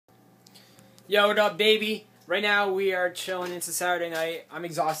Yo, what up, baby? Right now we are chilling. It's a Saturday night. I'm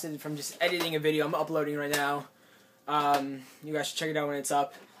exhausted from just editing a video. I'm uploading right now. You guys should check it out when it's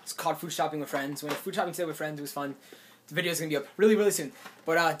up. It's called Food Shopping with Friends. When food shopping today with friends, it was fun. The video is gonna be up really, really soon.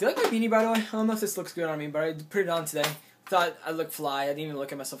 But do you like my beanie, by the way? I don't know if this looks good on me, but I put it on today. Thought I looked fly. I didn't even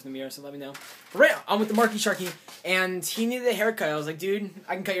look at myself in the mirror, so let me know. But right now, I'm with the Marky Sharky, and he needed a haircut. I was like, dude,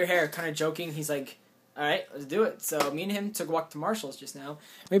 I can cut your hair. Kind of joking. He's like, all right, let's do it. So me and him took a walk to Marshall's just now.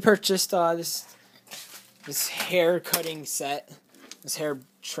 We purchased this hair cutting set, this hair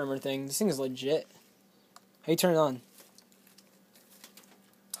trimmer thing. This thing is legit. How you turn it on?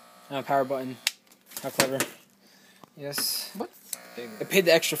 Power button. How clever. Yes. What? I paid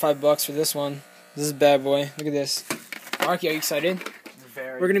the extra $5 for this one. This is a bad boy. Look at this. Marky, are you excited?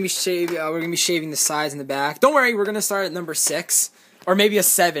 Very. We're gonna be shaving the sides and the back. Don't worry, we're gonna start at number 6. Or maybe a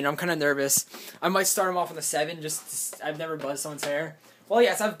 7. I'm kind of nervous. I might start him off on the 7. I've never buzzed someone's hair. Well,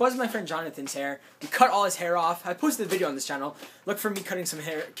 yes, I've buzzed my friend Jonathan's hair. We cut all his hair off. I posted a video on this channel. Look for me cutting some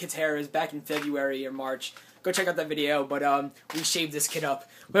kid's hair. It was back in February or March. Go check out that video. But we shaved this kid up.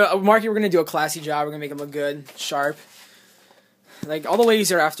 But Marky, we're gonna do a classy job. We're gonna make him look good, sharp. Like all the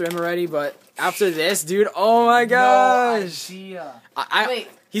ladies are after him already, but after this, dude, oh my gosh! No idea. Wait.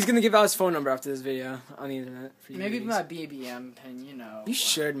 He's gonna give out his phone number after this video on the internet. For you Maybe ladies. my BBM pin, you know. You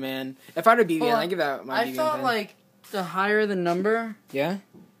should, man. If I had a BBM, I'd give out my BBM I thought, pin. like, the higher the number... Yeah?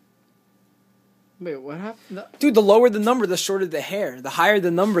 Wait, what happened? Dude, the lower the number, the shorter the hair. The higher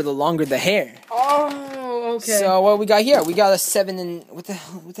the number, the longer the hair. Oh, okay. So, what we got here? We got a 7 and... What the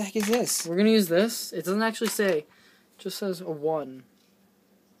heck is this? We're gonna use this. It doesn't actually say... It just says a 1.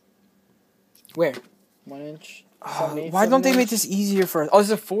 Where? 1 inch. Why don't they make this easier for us? Oh, this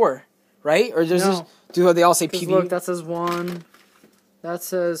is a 4, right? Or does this... Do they all say PB? Look, that says 1. That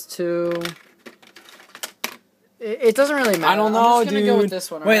says 2. It doesn't really matter. I don't know, I'm just gonna dude. go with this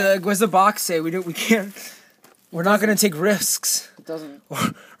one. Wait, right? like, what's the box say? We can't... We're not gonna take risks. It doesn't.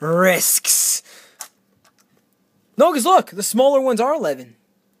 Risks. No, because look, the smaller ones are 11.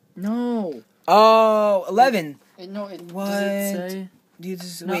 No. Oh, 11. What? Does it say?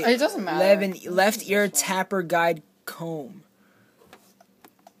 No, Wait, it doesn't matter. 11, left ear tapper guide comb.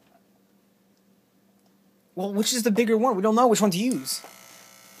 Well, which is the bigger one? We don't know which one to use.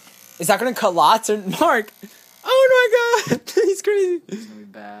 Is that gonna cut lots or Mark? Oh my god, he's crazy. It's gonna be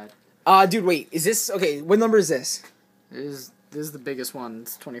bad. Dude, wait, is this okay? What number is this? This is the biggest one.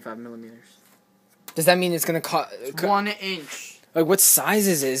 It's 25 millimeters. Does that mean it's gonna cut 1 inch? Like, what size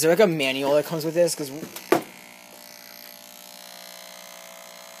is it? Is there like a manual that comes with this? Because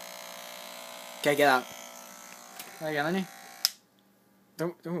okay, get out.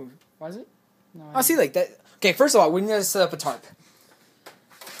 Don't move. Why is it? No. I'll see like that. Okay, first of all, we need to set up a tarp,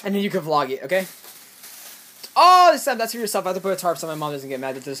 and then you can vlog it. Okay. Oh, this time that's for yourself. I have to put a tarp so my mom doesn't get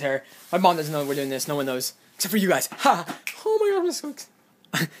mad at this hair. My mom doesn't know we're doing this. No one knows except for you guys. Ha! Oh my god, I'm stoked.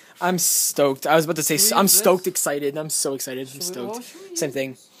 I'm stoked. I was about to say I'm stoked, excited. I'm so excited. I'm stoked. Same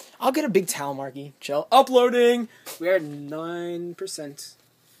thing. I'll get a big towel, Marky. Chill. Uploading. We are at 9%.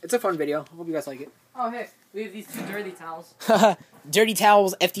 It's a fun video. Hope you guys like it. Oh hey, we have these 2 dirty towels. Dirty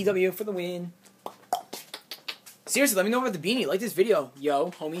towels, FTW for the win. Seriously, let me know about the beanie. Like this video. Yo,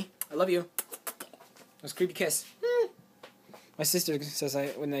 homie. I love you. That was a creepy kiss. My sister says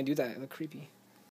when I do that, I look creepy.